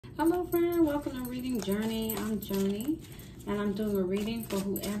Hello friend, welcome to Reading Journey. I'm Journey and I'm doing a reading for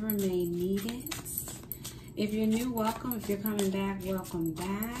whoever may need it. If you're new, welcome. If you're coming back, welcome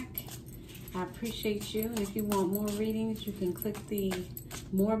back. I appreciate you. And if you want more readings, you can click the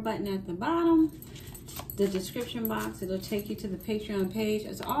more button at the bottom, the description box. It'll take you to the Patreon page.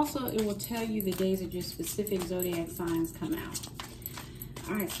 It's also, it will tell you the days that your specific zodiac signs come out.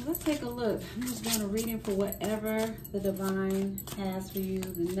 All right, so let's take a look. I'm just doing a reading for whatever the divine has for you.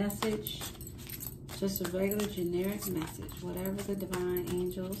 The message, just a regular generic message. Whatever the divine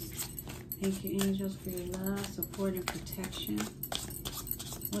angels. Thank you, angels, for your love, support, and protection.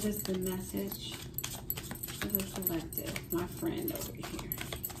 What is the message for the collective? My friend over here.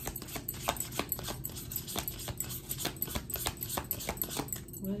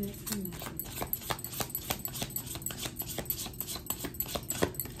 What is the message?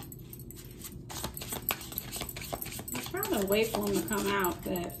 To wait for them to come out,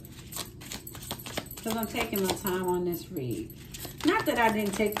 that because I'm taking my time on this read. Not that I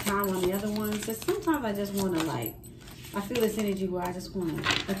didn't take time on the other ones, just sometimes I just want to, like, I feel this energy where I just want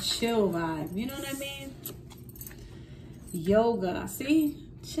a chill vibe, you know what I mean? Yoga, see?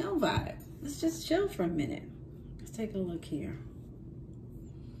 Chill vibe. Let's just chill for a minute. Let's take a look here.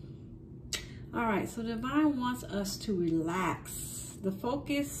 All right, so divine wants us to relax. The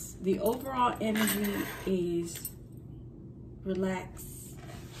focus, the overall energy is relax.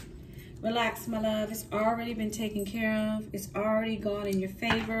 Relax, my love. It's already been taken care of. It's already gone in your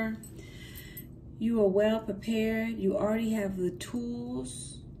favor. You are well prepared. You already have the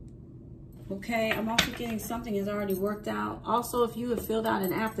tools. Okay, I'm also getting something is already worked out. Also, if you have filled out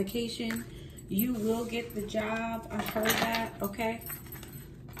an application, you will get the job. I heard that, okay?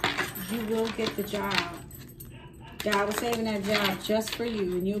 You will get the job. God was saving that job just for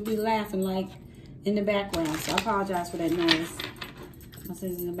you, and you'll be laughing like in the background, so I apologize for that noise. My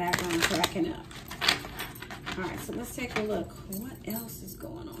sister's in the background cracking up. All right, so let's take a look. What else is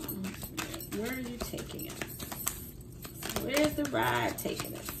going on? Where are you taking us? Where's the ride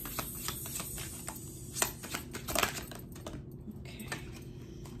taking us? Okay.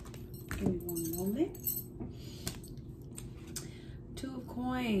 Give me one moment. Two of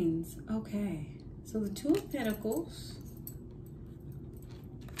Coins. Okay. So the Two of Pentacles.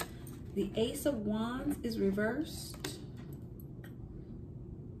 The Ace of Wands is reversed.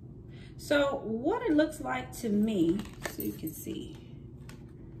 So what it looks like to me, so you can see.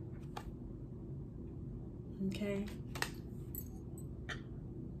 Okay.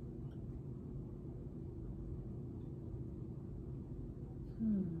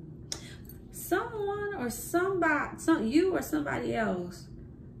 Someone or somebody, you or somebody else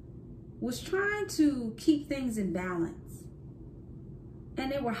was trying to keep things in balance.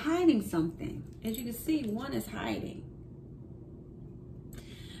 And they were hiding something. As you can see, one is hiding.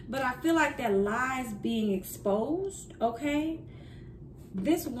 But I feel like that lie is being exposed, okay?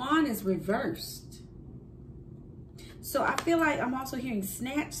 This wand is reversed. So I feel like I'm also hearing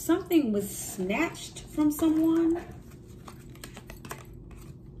snatch. Something was snatched from someone.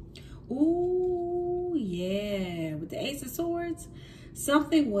 Ooh, yeah. With the Ace of Swords,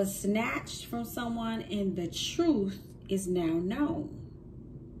 something was snatched from someone and the truth is now known.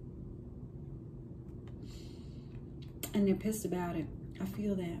 And they're pissed about it. I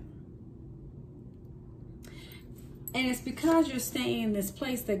feel that. And it's because you're staying in this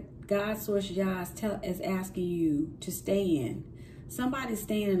place that God, Source, Yah is asking you to stay in. Somebody's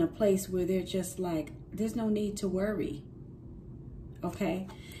staying in a place where they're just like, there's no need to worry. Okay?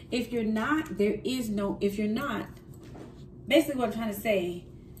 If you're not, if you're not, basically what I'm trying to say,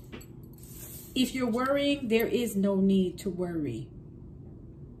 if you're worrying, there is no need to worry.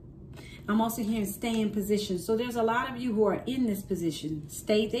 I'm also hearing stay in position. So there's a lot of you who are in this position.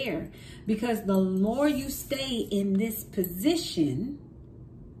 Stay there. Because the more you stay in this position,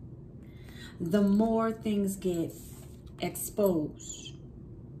 the more things get exposed.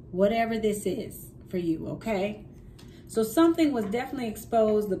 Whatever this is for you, okay? So something was definitely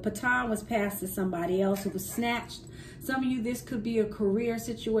exposed. The baton was passed to somebody else. It was snatched. Some of you, this could be a career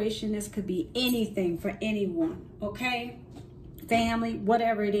situation. This could be anything for anyone, okay? Family,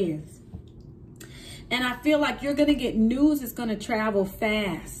 whatever it is. And I feel like you're going to get news that's going to travel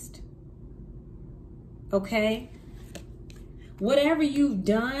fast. Okay? Whatever you've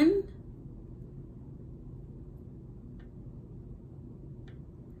done,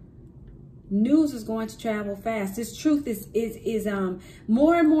 news is going to travel fast. This truth is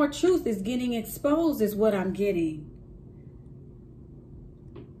more and more truth is getting exposed is what I'm getting.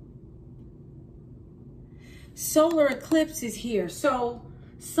 Solar eclipse is here. So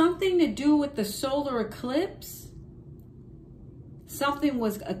something to do with the solar eclipse. something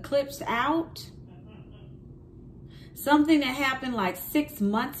was eclipsed out. Something that happened like 6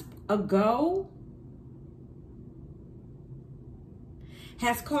 months ago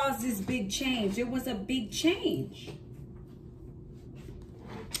has caused this big change. It was a big change.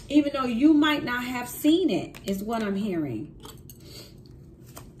 Even though you might not have seen it, is what I'm hearing.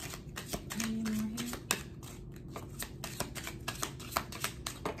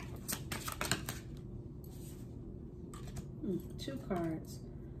 Two cards.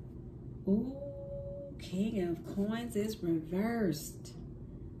 Ooh, King of Coins is reversed.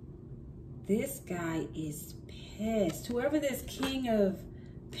 This guy is pissed. Whoever this King of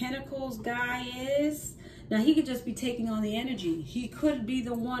Pentacles guy is, now he could just be taking on the energy. He could be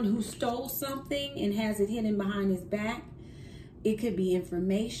the one who stole something and has it hidden behind his back. It could be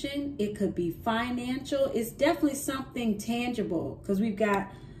information. It could be financial. It's definitely something tangible because we've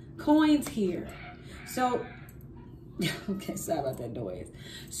got coins here. So, okay, sorry about that noise.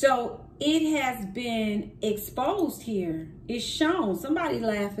 So it has been exposed here. It's shown. Somebody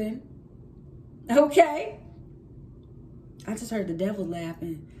laughing. Okay. I just heard the devil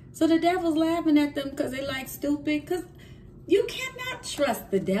laughing. So the devil's laughing at them because they like stupid. Because you cannot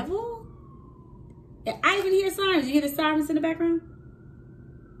trust the devil. I even hear sirens. You hear the sirens in the background?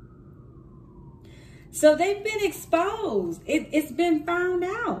 So they've been exposed. It's been found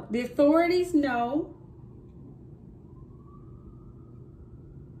out. The authorities know.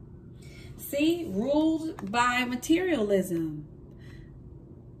 See, ruled by materialism.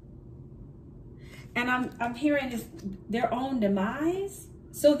 And I'm hearing this, their own demise.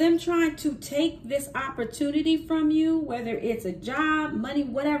 So them trying to take this opportunity from you, whether it's a job, money,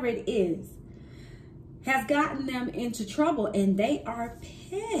 whatever it is, has gotten them into trouble. And they are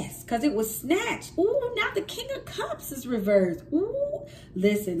pissed because it was snatched. Ooh, now the King of Cups is reversed. Ooh,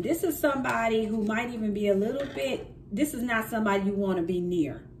 listen, this is somebody who might even be a little bit, this is not somebody you want to be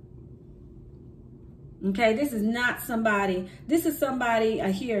near. Okay, this is not somebody, this is somebody I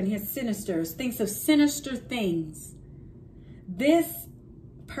hear in his sinister, thinks of sinister things. This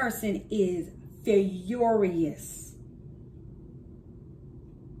person is furious.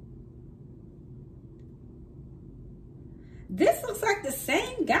 This looks like the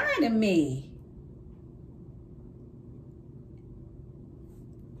same guy to me.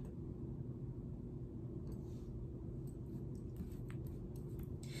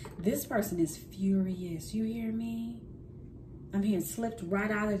 This person is furious. You hear me? I'm hearing slipped right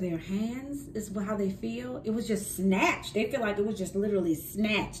out of their hands is how they feel. It was just snatched. They feel like it was just literally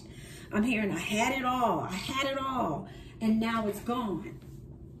snatched. I'm hearing I had it all. I had it all. And now it's gone.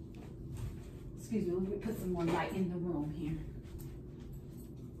 Excuse me. Let me put some more light in the room here.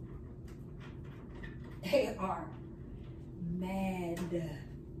 They are mad.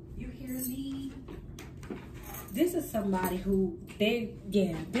 You hear me? This is somebody who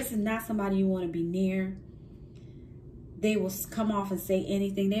this is not somebody you want to be near. They will come off and say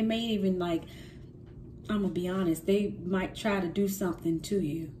anything. They may even like, I'm going to be honest, they might try to do something to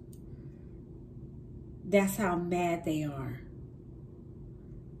you. That's how mad they are.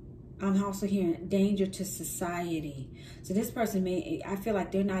 I'm also hearing danger to society. So this person I feel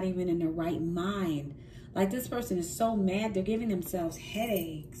like they're not even in their right mind. Like this person is so mad, they're giving themselves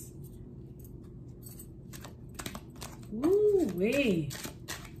headaches. Woo-wee.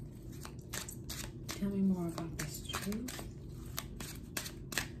 Tell me more about this truth.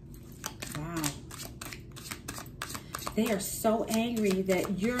 Wow. They are so angry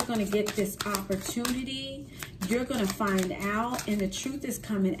that you're going to get this opportunity. You're going to find out, and the truth is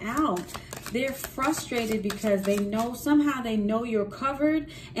coming out. They're frustrated because they know, somehow they know you're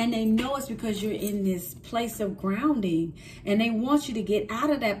covered, and they know it's because you're in this place of grounding, and they want you to get out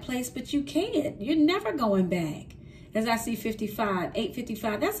of that place, but you can't. You're never going back. As I see 55,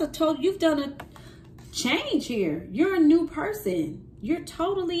 855, that's a total, you've done a change here. You're a new person. You're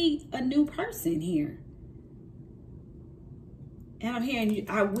totally a new person here. And I'm hearing,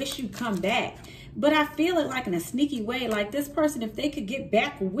 I wish you'd come back. But I feel it like in a sneaky way. Like this person, if they could get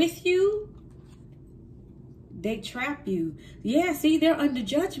back with you, they trap you. Yeah, see, they're under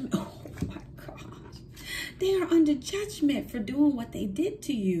judgment. Oh my gosh. They are under judgment for doing what they did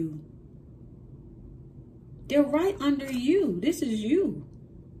to you. They're right under you. This is you.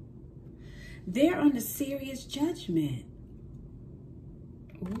 They're under serious judgment.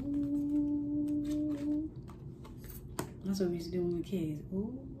 Ooh. That's what we used to do when we were kids.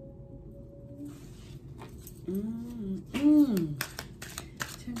 Ooh.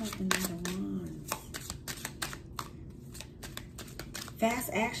 Turn up the Knight of Wands. Fast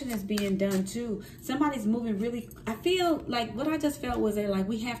action is being done too. Somebody's moving really. I feel like what I just felt was they're like,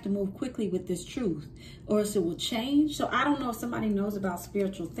 we have to move quickly with this truth. or else it will change. So I don't know if somebody knows about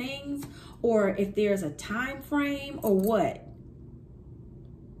spiritual things or if there's a time frame or what.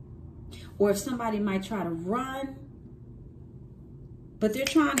 Or if somebody might try to run. But they're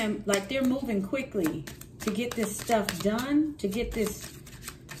trying to, like, they're moving quickly to get this stuff done, to get this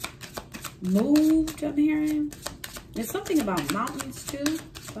moved, I'm hearing. There's something about mountains too.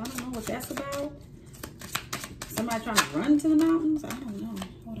 So I don't know what that's about. Somebody trying to run to the mountains? I don't know.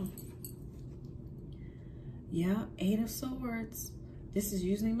 Hold on. Yeah, 8 of Swords. This is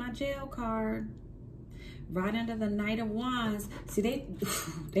usually my jail card. Right under the Knight of Wands. See,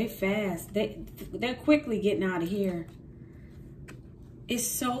 they fast. They're quickly getting out of here. It's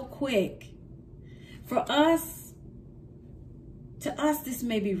so quick. For us, to us, this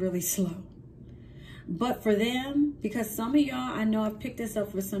may be really slow. But for them, because some of y'all, I know I've picked this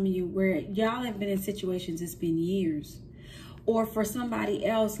up for some of you, where y'all have been in situations it's been years. Or for somebody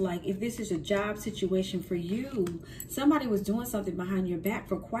else, like if this is a job situation for you, somebody was doing something behind your back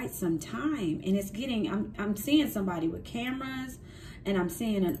for quite some time. And it's getting, I'm seeing somebody with cameras, and I'm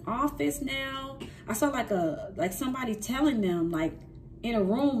seeing an office now. I saw like somebody telling them, like in a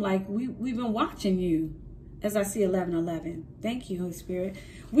room, like we've been watching you. As I see 1111. Thank you, Holy Spirit.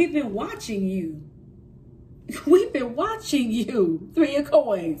 We've been watching you. We've been watching you. 3 of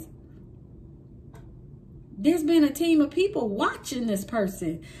Coins. There's been a team of people watching this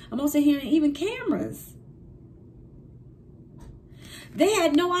person. I'm also hearing even cameras. They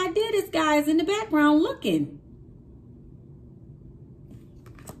had no idea this guy is in the background looking.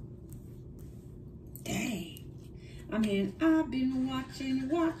 Dang. I mean, I've been watching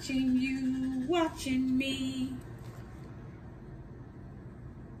you, watching me.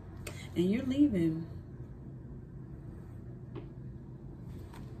 And you're leaving.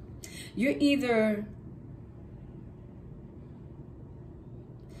 You're either,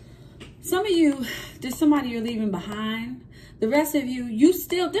 some of you, there's somebody you're leaving behind. The rest of you,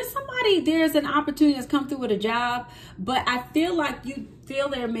 there's an opportunity that's come through with a job, but I feel like you feel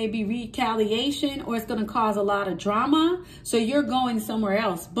there may be retaliation or it's going to cause a lot of drama. So you're going somewhere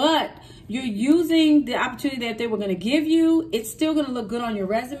else, but you're using the opportunity that they were going to give you. It's still going to look good on your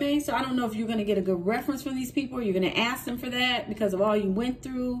resume. So I don't know if you're going to get a good reference from these people, or you're going to ask them for that because of all you went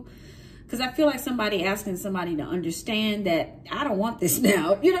through. Because I feel like somebody asking somebody to understand that I don't want this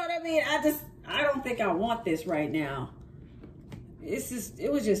now. You know what I mean? I don't think I want this right now. It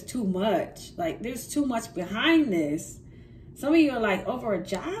was just too much. Like, there's too much behind this. Some of you are like, over a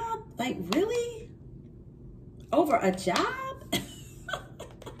job? Like, really? Over a job?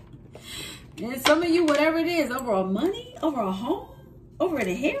 And some of you, whatever it is, over a money, over a home, over an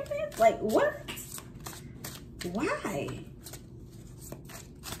inheritance? Like, what? Why?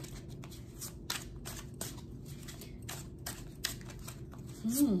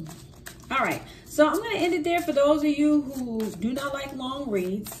 All right. So I'm going to end it there for those of you who do not like long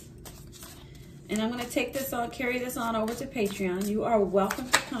reads. And I'm going to take this on, carry this on over to Patreon. You are welcome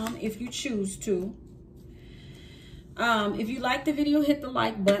to come if you choose to. If you like the video, hit the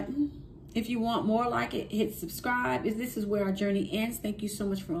like button. If you want more like it, hit subscribe. This is where our journey ends. Thank you so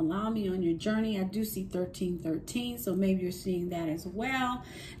much for allowing me on your journey. I do see 1313, so maybe you're seeing that as well.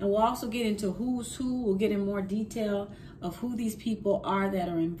 And we'll also get into who's who. We'll get in more detail of who these people are that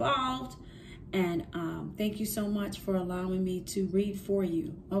are involved. And thank you so much for allowing me to read for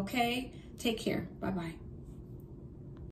you. Okay? Take care. Bye-bye.